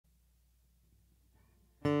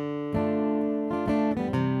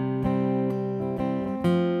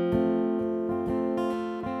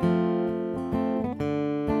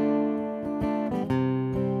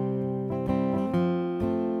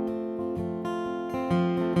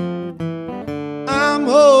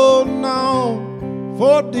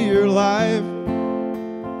for dear life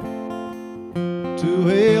to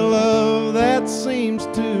a love that seems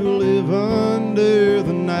to live under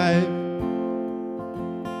the knife.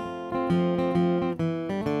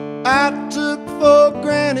 I took for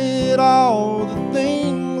granted all the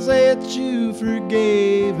things that you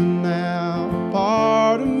forgave, and now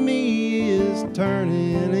part of me is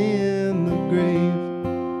turning in the grave.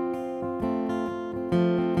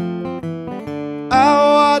 I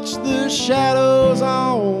watch the shadows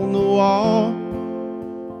on the wall.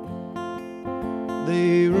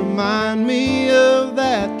 They remind me of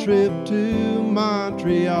that trip to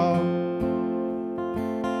Montreal.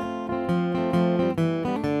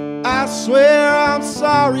 I swear I'm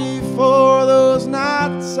sorry for those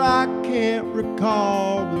nights I can't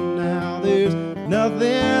recall, but now there's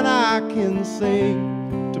nothing I can say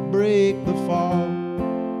to break the fall.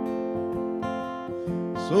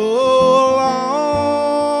 So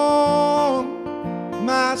long,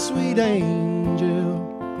 my sweet angel,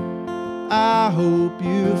 I hope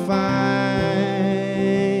you find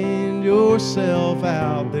yourself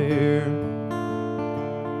out there.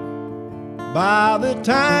 By the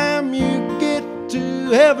time you get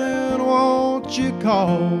to heaven, won't you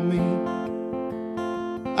call me?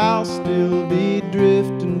 I'll still be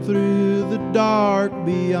drifting through the dark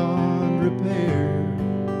beyond repair.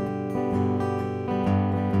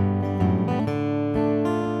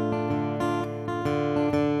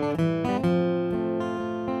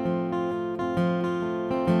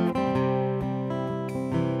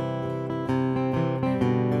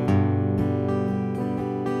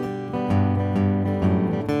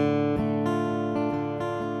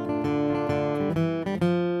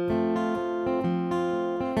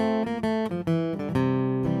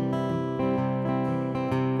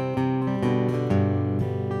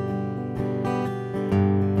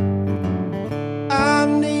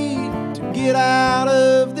 Get out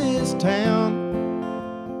of this town.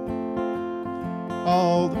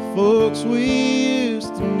 All the folks we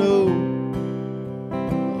used to know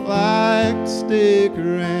like to stick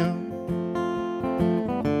around,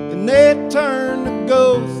 and they turn to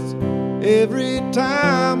ghosts every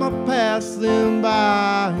time I pass them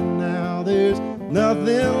by. And now there's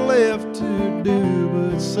nothing left to do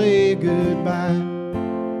but say goodbye.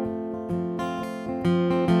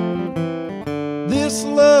 This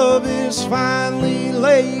love is finally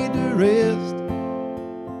laid to rest.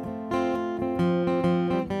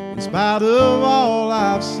 In spite of all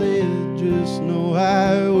I've said, just know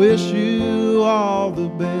I wish you all the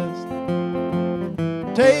best.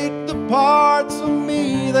 Take the parts of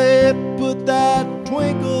me that put that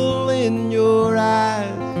twinkle in your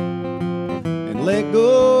eyes, and let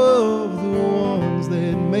go of the ones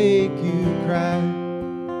that make you cry.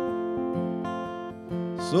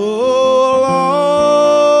 So long,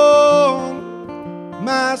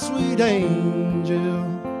 my sweet angel,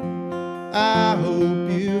 I hope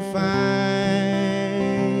you find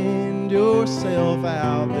yourself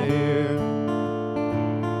out there.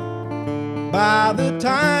 By the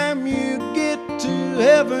time you get to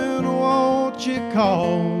heaven, won't you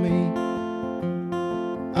call me?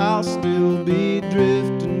 I'll still be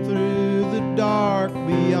drifting through the dark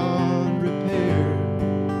beyond repair.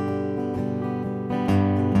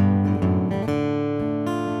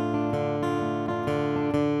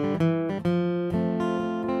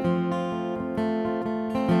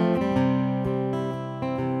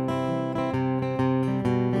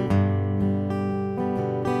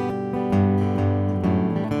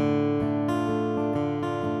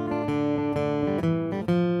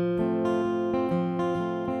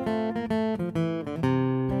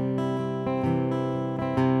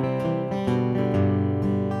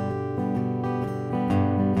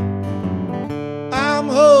 I'm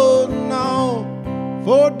holding on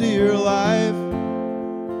for dear life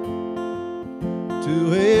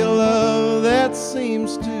to a love that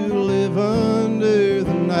seems to live under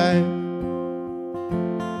the knife.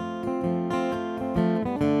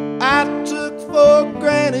 I took for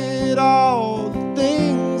granted all the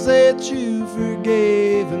things that you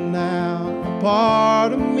forgave, and now a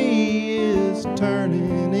part of me is turning